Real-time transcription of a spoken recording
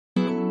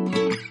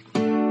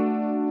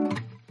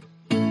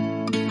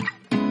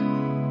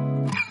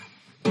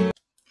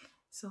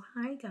So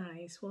hi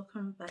guys,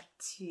 welcome back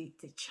to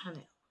the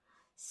channel.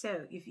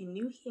 So if you're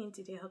new here and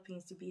today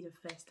happens to be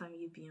the first time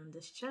you be on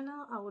this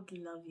channel, I would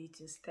love you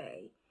to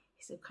stay.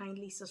 So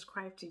kindly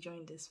subscribe to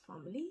join this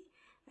family.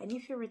 And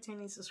if you're a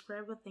returning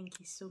subscriber, thank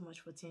you so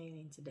much for tuning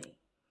in today.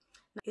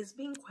 Now, it's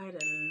been quite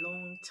a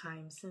long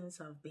time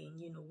since I've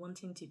been,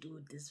 wanting to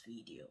do this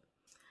video.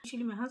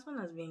 Actually, my husband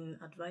has been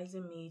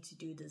advising me to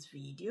do this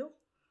video.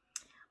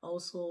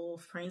 Also,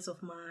 friends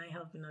of mine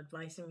have been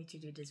advising me to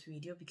do this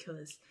video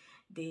because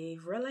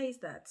they've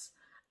realized that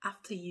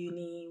after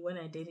uni, when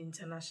I did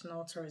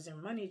international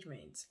tourism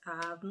management,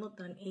 I have not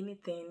done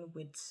anything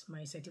with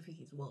my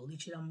certificate. Well,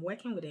 literally, I'm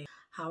working with it.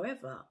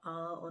 However,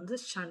 on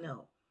this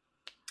channel,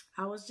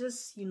 I was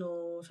just,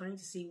 trying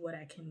to see what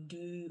I can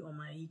do on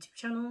my YouTube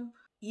channel.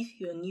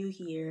 If you're new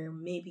here,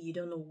 maybe you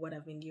don't know what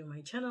I've been doing on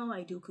my channel.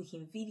 I do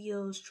cooking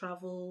videos,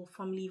 travel,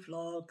 family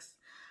vlogs,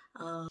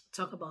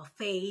 talk about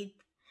faith,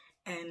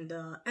 and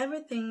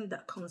everything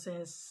that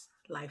concerns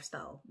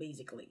lifestyle,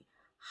 basically.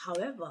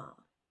 However,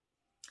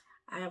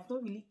 I have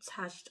not really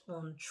touched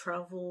on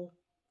travel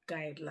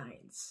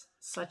guidelines,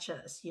 such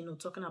as,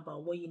 talking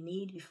about what you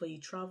need before you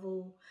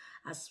travel,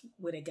 as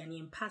with a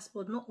Ghanaian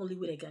passport, not only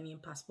with a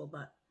Ghanaian passport,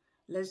 but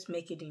let's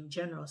make it in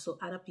general, so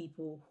other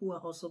people who are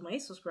also my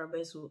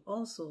subscribers will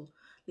also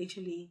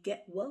literally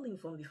get well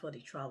informed before they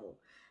travel.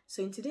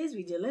 So in today's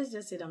video, let's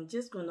just say I'm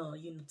just gonna,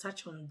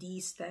 touch on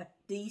these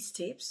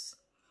tips.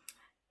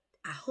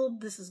 I hope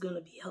this is going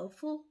to be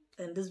helpful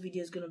and this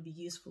video is going to be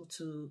useful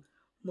to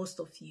most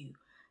of you.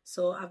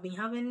 So I've been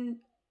having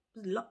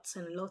lots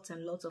and lots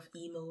of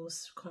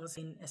emails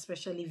concerning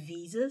especially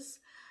visas.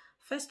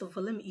 First of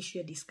all, let me issue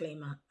a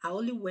disclaimer. I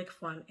only work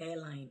for an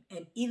airline,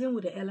 and even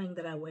with the airline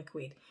that I work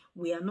with,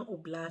 we are not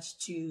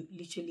obliged to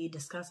literally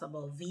discuss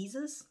about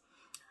visas.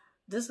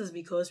 This is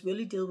because we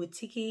only deal with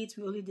tickets,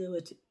 we only deal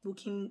with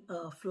booking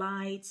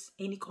flights,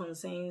 any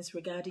concerns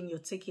regarding your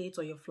ticket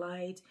or your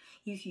flight,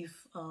 if you've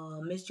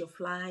missed your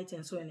flight,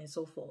 and so on and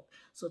so forth.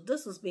 So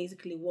this is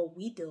basically what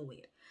we deal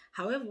with.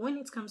 However, when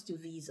it comes to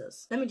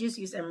visas, let me just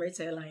use Emirates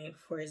Airline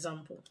for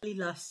example.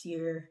 Last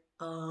year,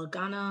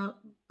 Ghana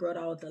brought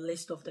out the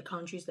list of the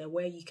countries that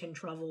where you can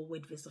travel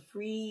with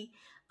visa-free,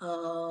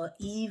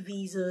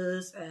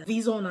 e-visas,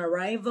 visa on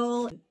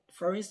arrival.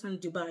 For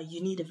instance, Dubai,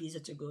 you need a visa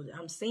to go there.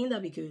 I'm saying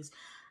that because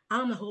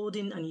I'm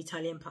holding an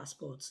Italian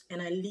passport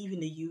and I live in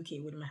the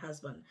UK with my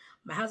husband.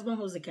 My husband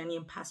holds a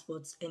Ghanaian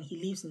passport and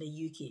he lives in the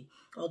UK.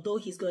 Although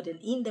he's got an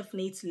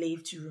indefinite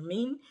leave to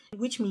remain,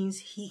 which means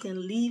he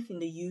can live in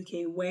the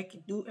UK, work,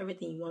 do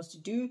everything he wants to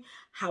do.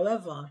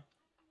 However,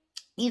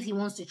 if he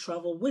wants to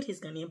travel with his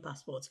Ghanaian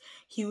passport,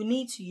 he will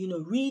need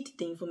to, read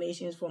the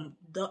information from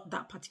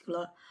that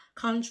particular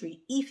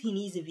country if he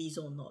needs a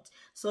visa or not.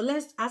 So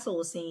as I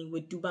was saying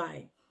with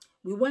Dubai,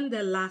 we went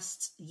there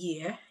last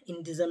year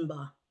in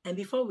December, and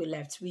before we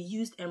left, we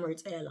used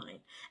Emirates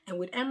Airline. And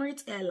with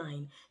Emirates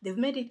Airline, they've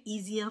made it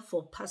easier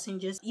for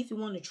passengers. If you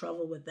want to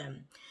travel with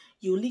them,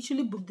 you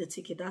literally book the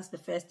ticket. That's the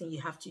first thing you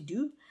have to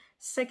do.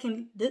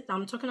 Second,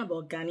 I'm talking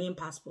about Ghanaian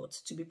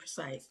passports to be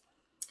precise.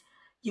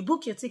 You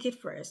book your ticket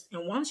first,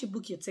 and once you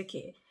book your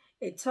ticket,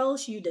 it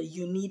tells you that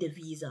you need a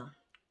visa.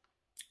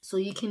 So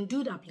you can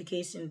do the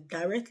application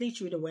directly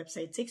through the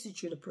website. It takes you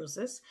through the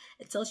process.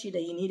 It tells you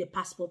that you need a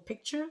passport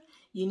picture,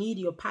 you need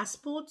your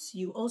passport,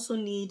 you also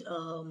need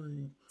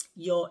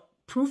your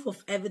proof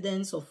of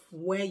evidence of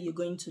where you're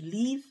going to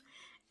live,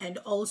 and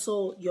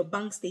also your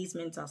bank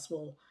statement as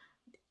well.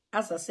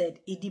 As I said,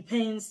 it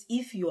depends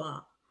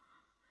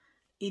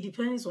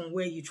on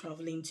where you're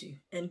traveling to.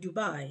 And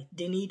Dubai,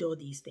 they need all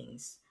these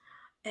things.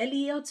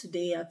 Earlier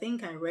today, I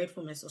think I read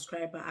from a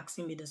subscriber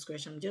asking me this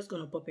question. I'm just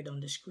going to pop it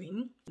on the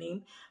screen.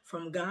 Name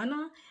from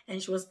Ghana,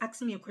 and she was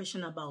asking me a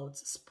question about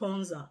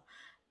sponsor.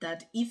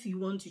 That if you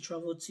want to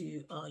travel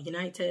to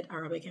United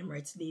Arab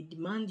Emirates, they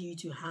demand you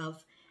to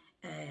have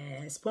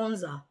a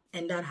sponsor,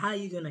 and that how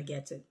you gonna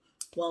get it.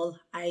 Well,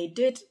 I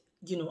did,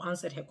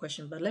 answered her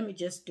question, but let me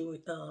just do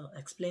it,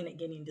 explain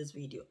again in this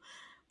video.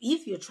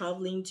 If you're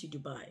traveling to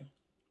Dubai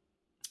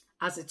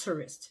as a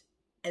tourist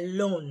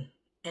alone,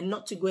 and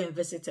not to go and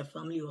visit a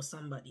family or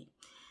somebody,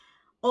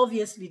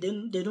 obviously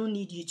they don't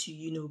need you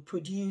to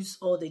produce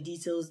all the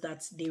details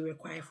that they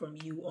require from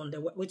you on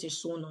the which is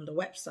shown on the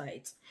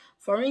website.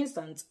 For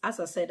instance, as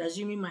I said,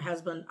 assuming my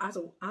husband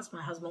as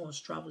my husband was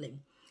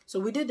traveling, so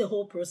we did the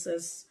whole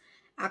process,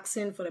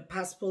 asking for the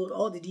passport,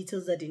 all the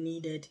details that they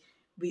needed.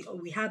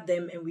 We had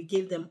them and we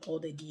gave them all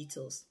the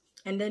details,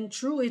 and then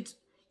through it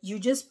you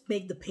just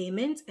make the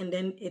payment, and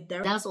then it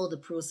does all the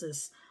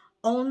process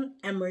on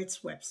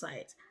Emirates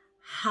website.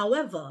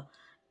 However,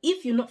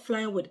 if you're not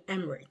flying with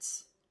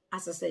Emirates,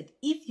 as I said,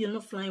 if you're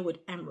not flying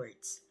with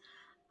Emirates,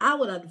 I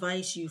would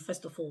advise you,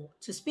 first of all,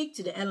 to speak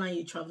to the airline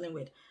you're traveling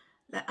with.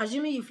 Like,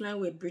 assuming you're flying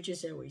with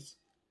British Airways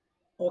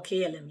or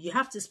KLM, you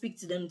have to speak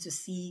to them to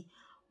see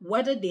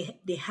whether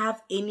they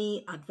have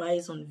any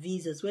advice on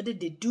visas, whether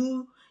they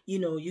do,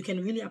 you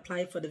can really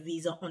apply for the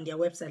visa on their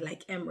website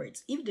like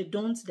Emirates. If they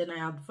don't, then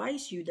I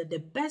advise you that the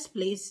best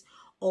place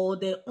or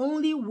the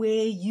only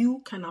way you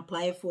can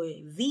apply for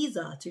a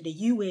visa to the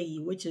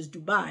UAE, which is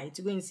Dubai,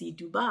 to go and see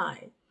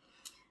Dubai,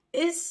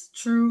 is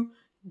through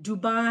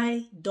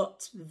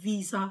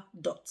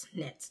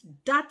dubai.visa.net.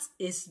 That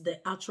is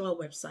the actual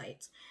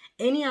website.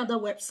 Any other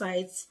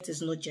website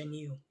is not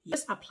genuine.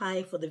 Just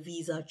apply for the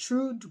visa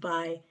through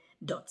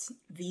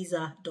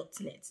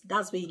dubai.visa.net.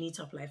 That's where you need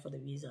to apply for the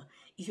visa.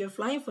 If you're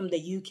flying from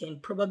the UK,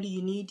 and probably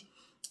you need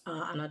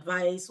an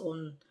advice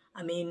on,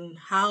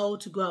 how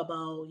to go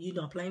about,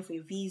 applying for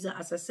your visa.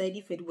 As I said,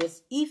 if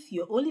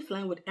you're only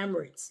flying with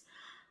Emirates,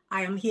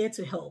 I am here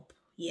to help.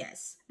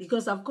 Yes,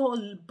 because I've got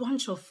a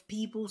bunch of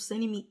people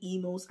sending me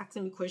emails,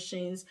 asking me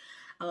questions,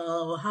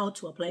 how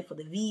to apply for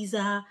the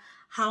visa,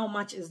 how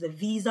much is the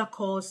visa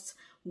cost,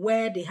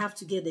 where they have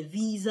to get the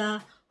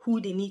visa,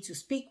 who they need to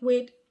speak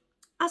with.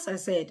 As I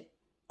said,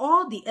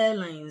 all the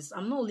airlines,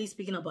 I'm not only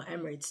speaking about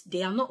Emirates,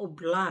 they are not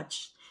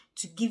obliged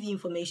to give you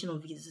information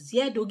on visas.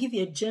 Yeah, they'll give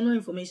you a general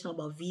information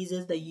about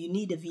visas, that you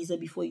need a visa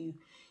before you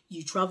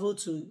travel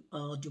to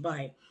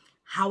Dubai.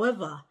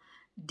 However,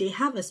 they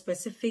have a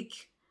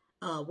specific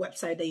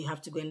website that you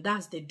have to go, and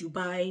that's the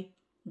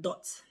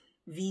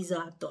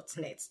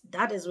dubai.visa.net.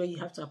 That is where you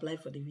have to apply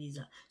for the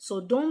visa.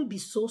 So don't be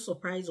so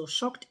surprised or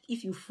shocked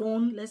if you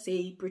phone, let's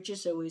say,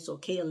 British Airways or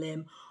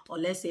KLM, or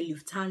let's say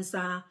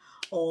Lufthansa,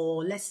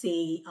 or let's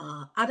say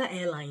other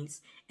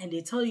airlines, and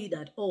they tell you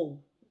that, oh,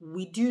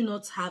 we do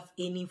not have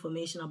any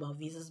information about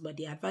visas, but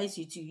they advise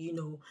you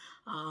to,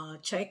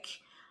 check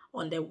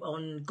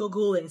on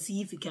Google and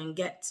see if you can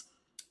get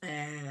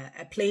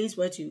a place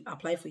where to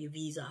apply for your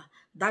visa.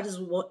 That is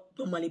what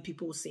normally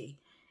people say.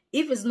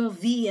 If it's not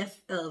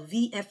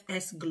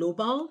VFS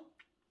Global,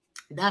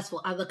 that's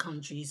for other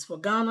countries. For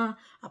Ghana,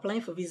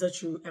 applying for visa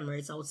through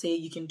Emirates, I would say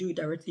you can do it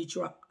directly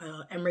through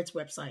Emirates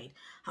website.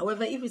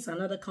 However, if it's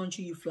another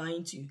country you're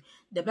flying to,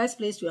 the best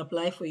place to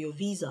apply for your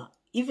visa,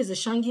 if it's a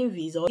Schengen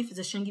visa,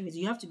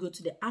 you have to go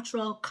to the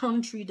actual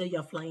country that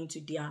you're flying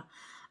to, their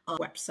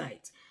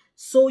website.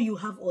 So you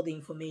have all the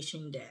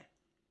information there.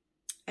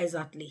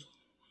 Exactly.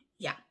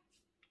 Yeah.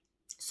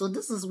 So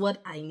this is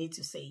what I need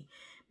to say.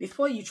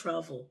 Before you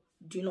travel,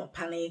 do not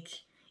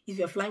panic. If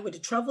you're flying with a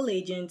travel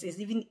agent, it's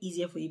even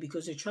easier for you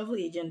because your travel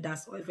agent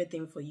does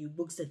everything for you.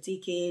 Books the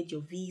ticket,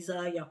 your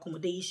visa, your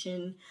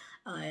accommodation,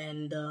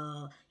 and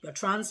your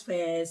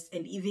transfers,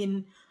 and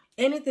even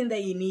anything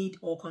that you need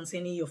or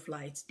concerning your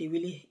flights. They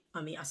really,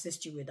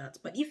 assist you with that.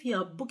 But if you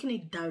are booking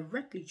it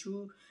directly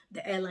through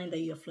the airline that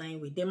you're flying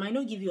with, they might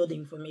not give you all the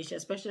information,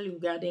 especially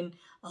regarding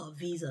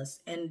visas.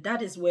 And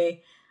that is where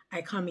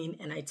I come in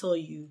and I tell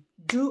you,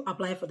 do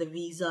apply for the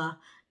visa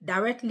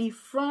directly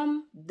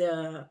from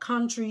the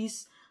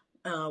country's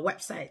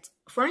website.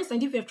 For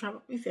instance,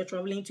 if you're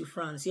traveling to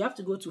France, you have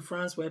to go to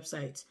France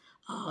website,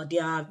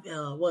 their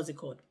what's it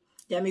called,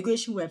 the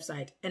immigration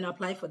website, and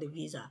apply for the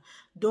visa.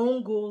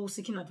 Don't go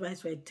seeking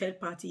advice for a third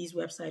party's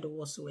website or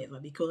whatsoever,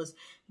 because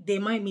they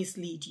might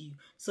mislead you.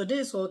 So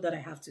this is all that I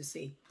have to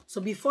say.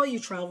 So before you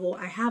travel,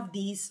 I have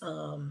these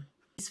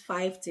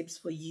 5 tips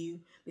for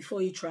you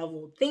before you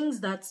travel. Things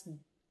that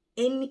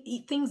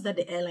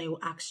the airline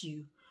will ask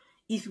you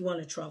if you want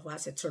to travel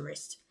as a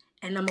tourist.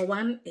 And number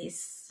one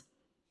is,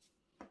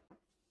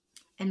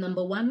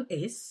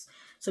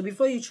 so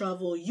before you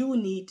travel, you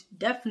need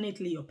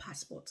definitely your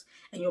passport.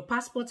 And your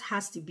passport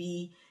has to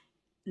be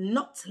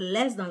not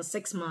less than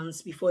 6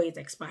 months before it's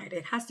expired.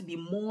 It has to be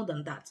more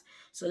than that.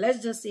 So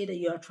let's just say that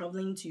you are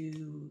traveling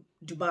to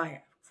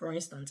Dubai, for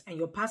instance, and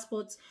your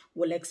passport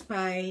will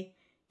expire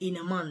in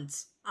a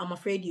month. I'm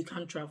afraid you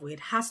can't travel. It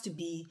has to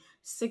be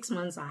 6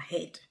 months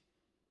ahead.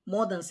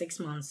 More than 6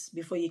 months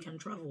before you can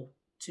travel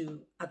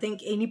to, I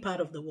think, any part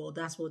of the world.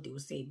 That's what they will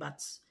say.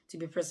 But to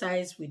be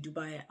precise with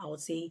Dubai, I would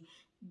say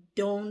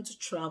don't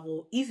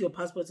travel if your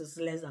passport is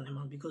less than a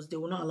month, because they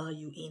will not allow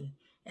you in.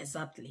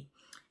 Exactly.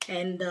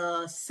 And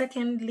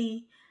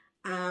secondly,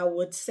 I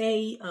would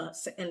say,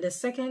 and the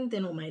second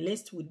thing on my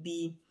list would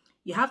be,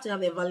 you have to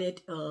have a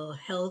valid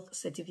health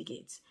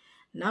certificate.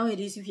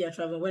 Nowadays, if you are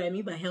traveling, what I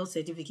mean by health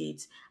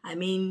certificates, I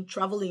mean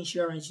travel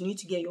insurance. You need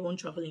to get your own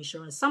travel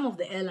insurance. Some of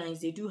the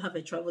airlines, they do have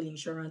a travel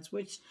insurance,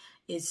 which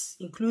is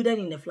included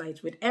in the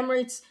flights. With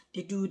Emirates,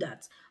 they do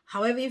that.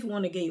 However, if you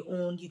want to get your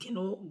own, you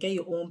can get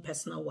your own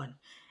personal one.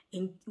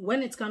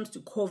 When it comes to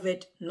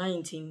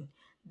COVID-19,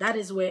 that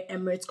is where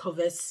Emirates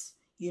covers,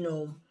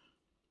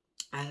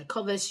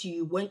 covers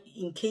you when,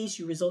 in case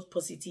you result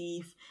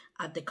positive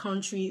at the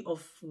country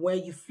of where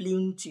you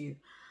flew to.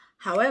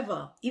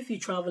 However, if you're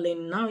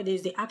traveling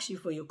nowadays, they ask you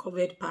for your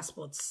COVID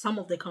passports. Some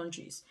of the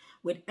countries.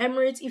 With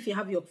Emirates, if you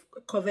have your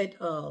COVID,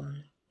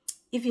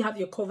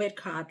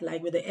 card,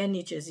 like with the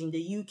NHS in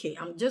the UK,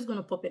 I'm just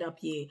gonna pop it up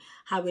here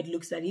how it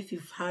looks like. If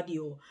you've had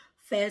your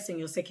first and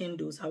your second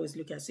dose, how it's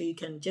looking like, so you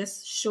can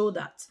just show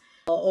that,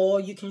 or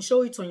you can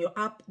show it on your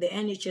app, the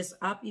NHS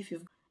app,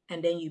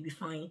 and then you'll be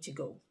fine to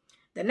go.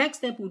 The next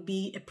step would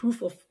be a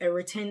proof of a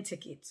return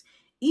ticket.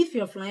 If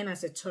you're flying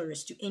as a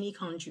tourist to any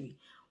country,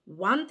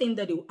 one thing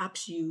that they will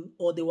ask you,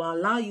 or they will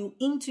allow you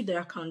into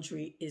their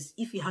country, is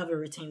if you have a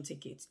return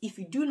ticket. If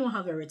you do not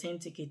have a return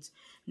ticket,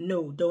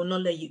 no, they will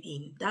not let you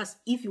in. That's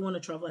if you want to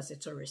travel as a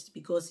tourist,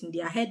 because in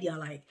their head, they are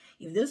like,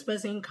 if this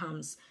person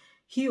comes,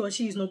 he or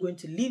she is not going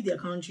to leave their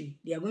country.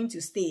 They are going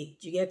to stay.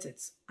 Do you get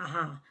it?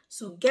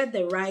 So get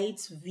the right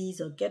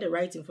visa, get the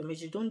right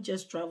information. Don't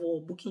just travel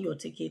or booking your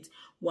ticket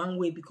one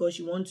way because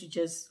you want to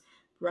just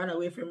run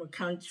away from a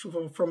country,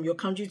 from your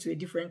country to a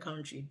different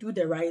country. Do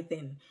the right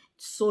thing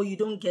so you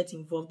don't get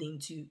involved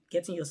into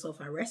getting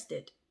yourself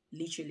arrested,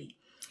 literally.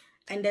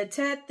 And the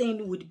third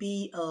thing would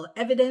be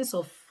evidence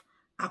of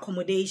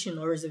accommodation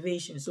or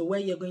reservation. So where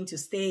you're going to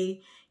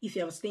stay, if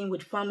you're staying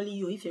with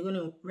family, or if you're going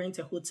to rent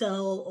a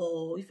hotel,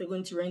 or if you're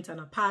going to rent an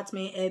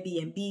apartment,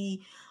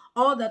 Airbnb,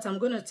 all that. I'm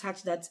going to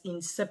touch that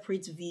in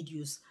separate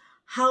videos.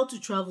 How to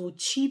travel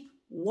cheap,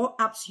 what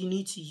apps you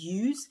need to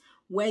use,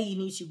 where you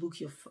need to book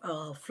your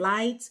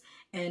flights,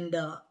 and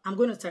I'm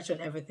going to touch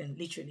on everything,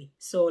 literally.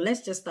 So let's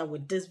just start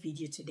with this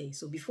video today.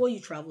 So before you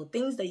travel,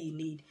 things that you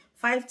need,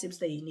 5 tips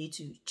that you need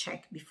to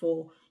check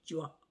before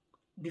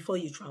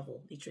you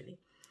travel, literally.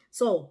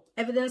 So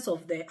evidence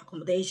of the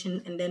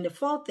accommodation, and then the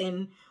fourth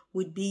thing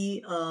would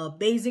be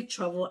basic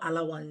travel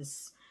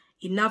allowance,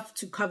 enough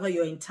to cover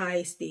your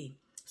entire stay.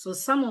 So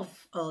some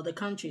of the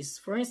countries,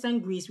 for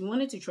instance, Greece, we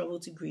wanted to travel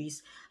to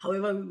Greece.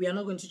 However, we are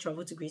not going to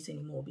travel to Greece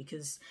anymore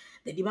because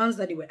the demands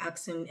that they were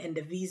asking and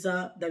the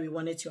visa that we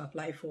wanted to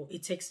apply for,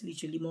 it takes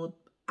literally more,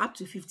 up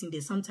to 15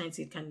 days. Sometimes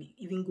it can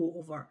even go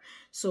over.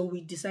 So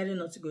we decided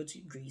not to go to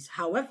Greece.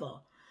 However,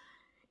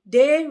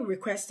 they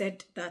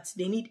requested that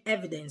they need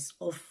evidence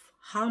of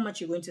how much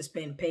you're going to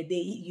spend per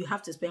day. You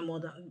have to spend more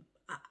than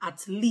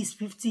at least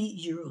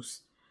 50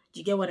 euros. Do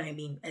you get what I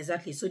mean?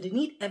 Exactly. So they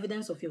need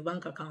evidence of your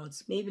bank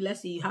accounts. Maybe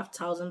let's say you have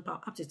 £1,000,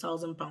 up to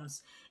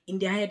 £1,000. In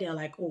their head, they're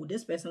like, oh,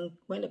 this person,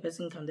 when the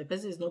person comes, the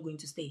person is not going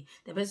to stay.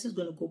 The person is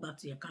going to go back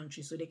to their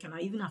country. So they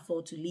cannot even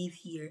afford to live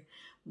here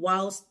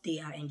whilst they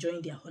are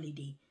enjoying their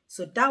holiday.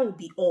 So that will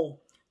be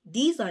all.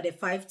 These are the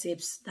 5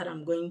 tips that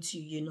I'm going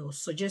to,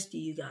 suggest to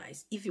you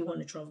guys. If you want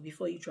to travel,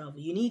 before you travel,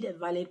 you need a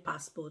valid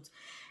passport,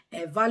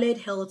 a valid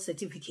health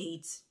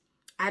certificate.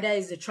 Either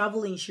is the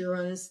travel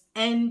insurance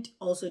and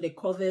also the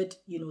COVID,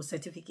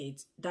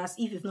 certificate. That's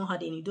if you've not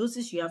had any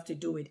doses, you have to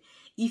do it.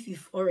 If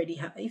you've already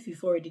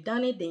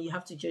done it, then you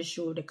have to just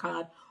show the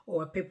card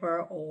or a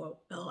paper or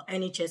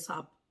NHS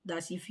app.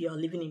 That's if you're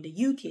living in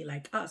the UK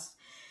like us.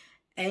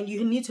 And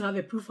you need to have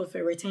a proof of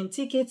a return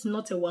ticket,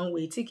 not a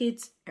one-way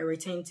ticket, a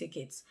return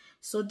ticket.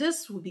 So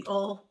this will be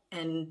all,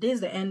 and this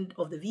is the end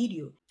of the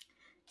video.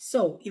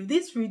 So if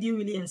this video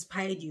really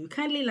inspired you,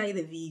 kindly like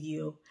the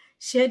video,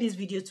 share this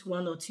video to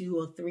 1 or 2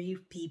 or 3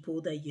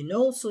 people that you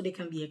know, so they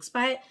can be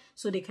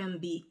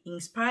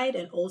inspired,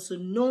 and also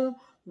know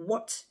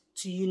what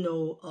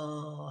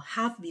to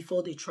have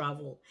before they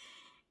travel.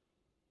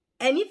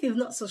 And if you've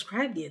not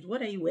subscribed yet,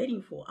 what are you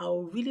waiting for? I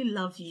would really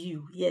love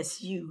you,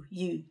 yes, you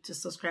to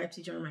subscribe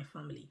to join my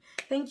family.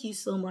 Thank you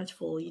so much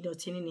for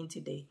tuning in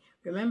today.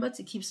 Remember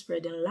to keep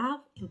spreading love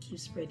and keep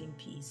spreading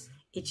peace.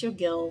 It's your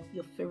girl,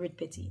 your favorite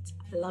petite.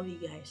 I love you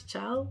guys.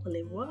 Ciao, au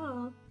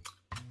revoir.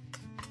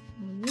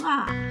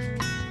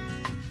 Mwah.